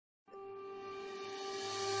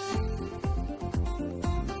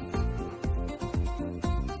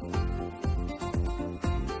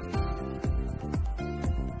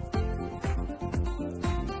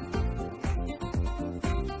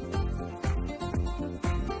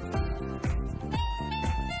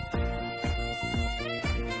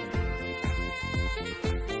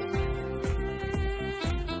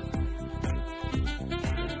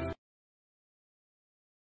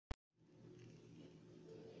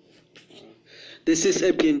This is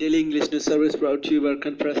APN Daily English News Service brought to you by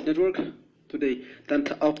Arakan Press Network. Today,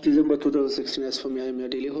 10th of December 2016, as for me, I am your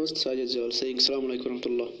daily host, Sajid Zawal, saying Assalamu alaikum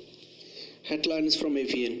warahmatullah. Headlines from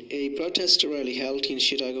APN. A protest rally held in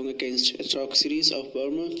Chittagong against atrocities of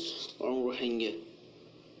Burma on Rohingya.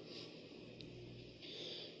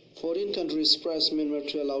 Foreign countries press Myanmar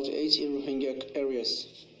to allow aid in Rohingya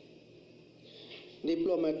areas.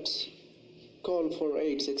 Diplomats call for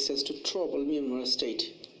aid access to troubled Myanmar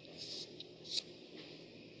state.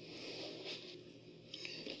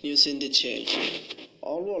 News in detail.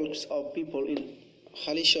 All walks of people in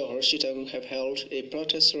Halishahar, Chittagong have held a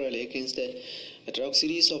protest rally against the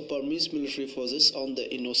atrocities of Burmese military forces on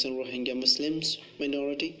the innocent Rohingya Muslims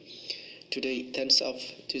minority. Today, 10th of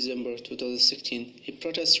December 2016, a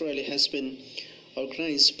protest rally has been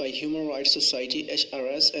organized by Human Rights Society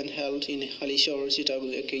HRS and held in Halishahar,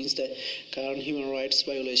 Chittagong against the current human rights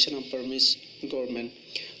violation of Burmese government.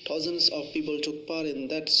 Thousands of people took part in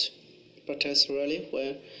that protest rally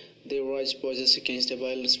where they raised voices against the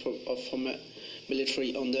violence of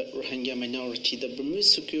military on the Rohingya minority. The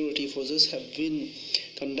Burmese security forces have been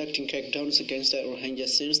conducting crackdowns against the Rohingya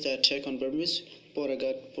since the attack on Burmese border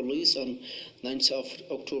guard police on 9th of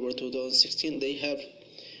October 2016. They have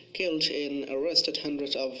killed and arrested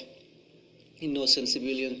hundreds of innocent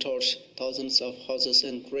civilians, torched thousands of houses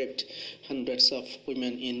and raped hundreds of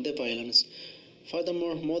women in the violence.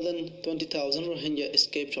 Furthermore, more than 20,000 Rohingya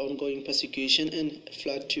escaped ongoing persecution and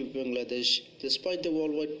fled to Bangladesh. Despite the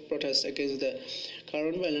worldwide protests against the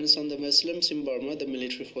current violence on the Muslims in Burma, the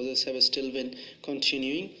military forces have still been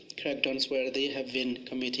continuing crackdowns where they have been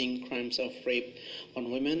committing crimes of rape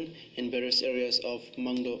on women in various areas of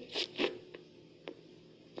Mangdo.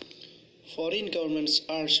 Foreign governments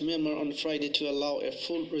urged Myanmar on Friday to allow a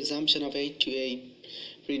full resumption of aid to a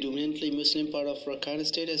predominantly Muslim part of Arakan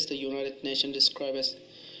state, as the United Nations described as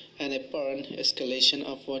an apparent escalation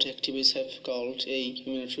of what activists have called a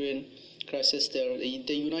humanitarian crisis there.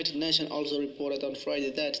 The United Nations also reported on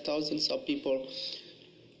Friday that thousands of people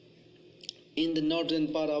in the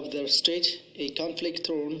northern part of their state, a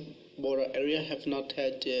conflict-torn border area, have not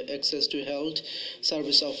had access to health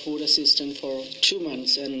service or food assistance for 2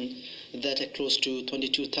 months, and that close to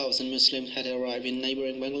 22,000 Muslims had arrived in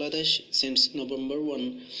neighboring Bangladesh since November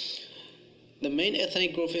 1. The main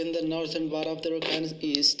ethnic group in the northern part of the Arakan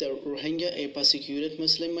is the Rohingya, a persecuted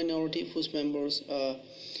Muslim minority whose members are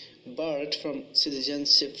barred from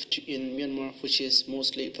citizenship in Myanmar, which is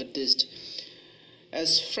mostly Buddhist.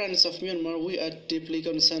 As friends of Myanmar, we are deeply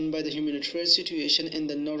concerned by the humanitarian situation in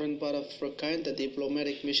the northern part of Arakan. The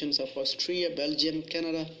diplomatic missions of Austria, Belgium,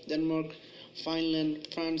 Canada, Denmark, Finland,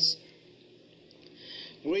 France,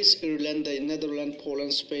 Greece, Ireland, the Netherlands,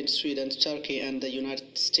 Poland, Spain, Sweden, Turkey, and the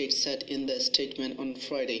United States said in the statement on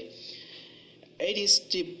Friday. Aid is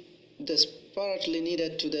desperately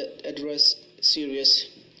needed to address serious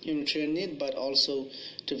humanitarian need, but also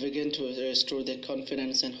to begin to restore the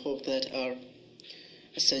confidence and hope that are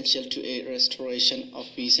essential to a restoration of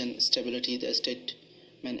peace and stability, the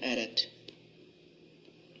statement added.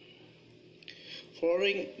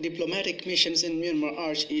 Foreign diplomatic missions in Myanmar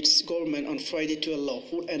urged its government on Friday to allow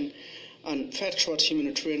full and unfettered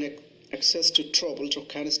humanitarian access to troubled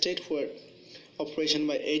Arakan state, where operations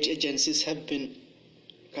by aid agencies have been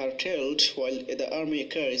curtailed while the army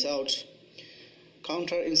carries out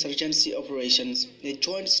counter-insurgency operations. A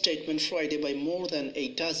joint statement Friday by more than a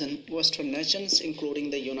dozen Western nations,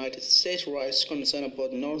 including the United States, raised concern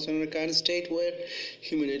about northern Arakan state, where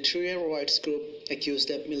humanitarian rights groups accused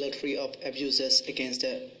the military of abuses against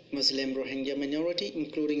the Muslim Rohingya minority,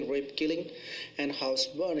 including rape, killing, and house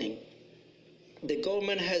burning. The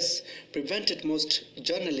government has prevented most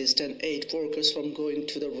journalists and aid workers from going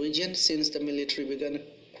to the region since the military began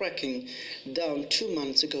cracking down 2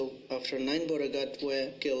 months ago after 9 border guards were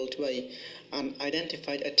killed by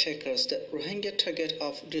unidentified attackers. The Rohingya target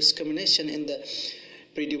of discrimination in the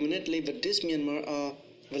predominantly Buddhist Myanmar are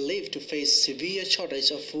believed to face severe shortage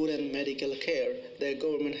of food and medical care. The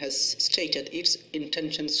government has stated its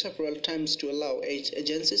intention several times to allow aid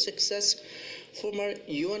agencies access. Former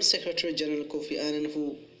UN Secretary General Kofi Annan,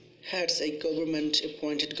 who heads a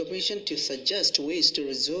government-appointed commission to suggest ways to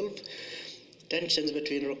resolve tensions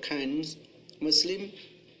between Arakan's Muslim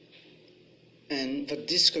and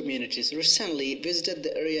Buddhist communities, recently visited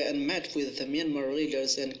the area and met with the Myanmar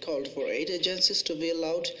leaders and called for aid agencies to be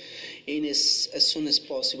allowed in as soon as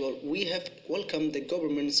possible. We have welcomed the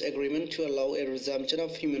government's agreement to allow a resumption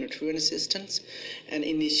of humanitarian assistance and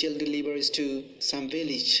initial deliveries to some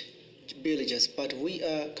villages, but we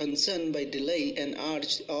are concerned by delay and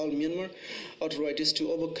urge all Myanmar authorities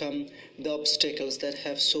to overcome the obstacles that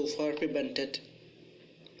have so far prevented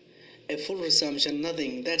a full resumption,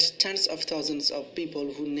 nothing. That's tens of thousands of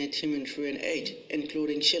people who need humanitarian aid,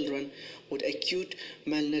 including children with acute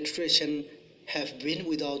malnutrition, have been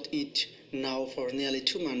without it now for nearly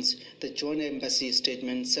 2 months, the Joint Embassy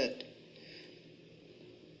statement said.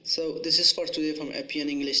 So this is for today from APN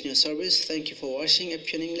English News Service. Thank you for watching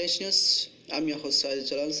APN English News. I'm your host Saeed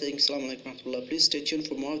Jalal saying Assalamu alaikum. Please stay tuned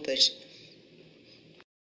for more updates.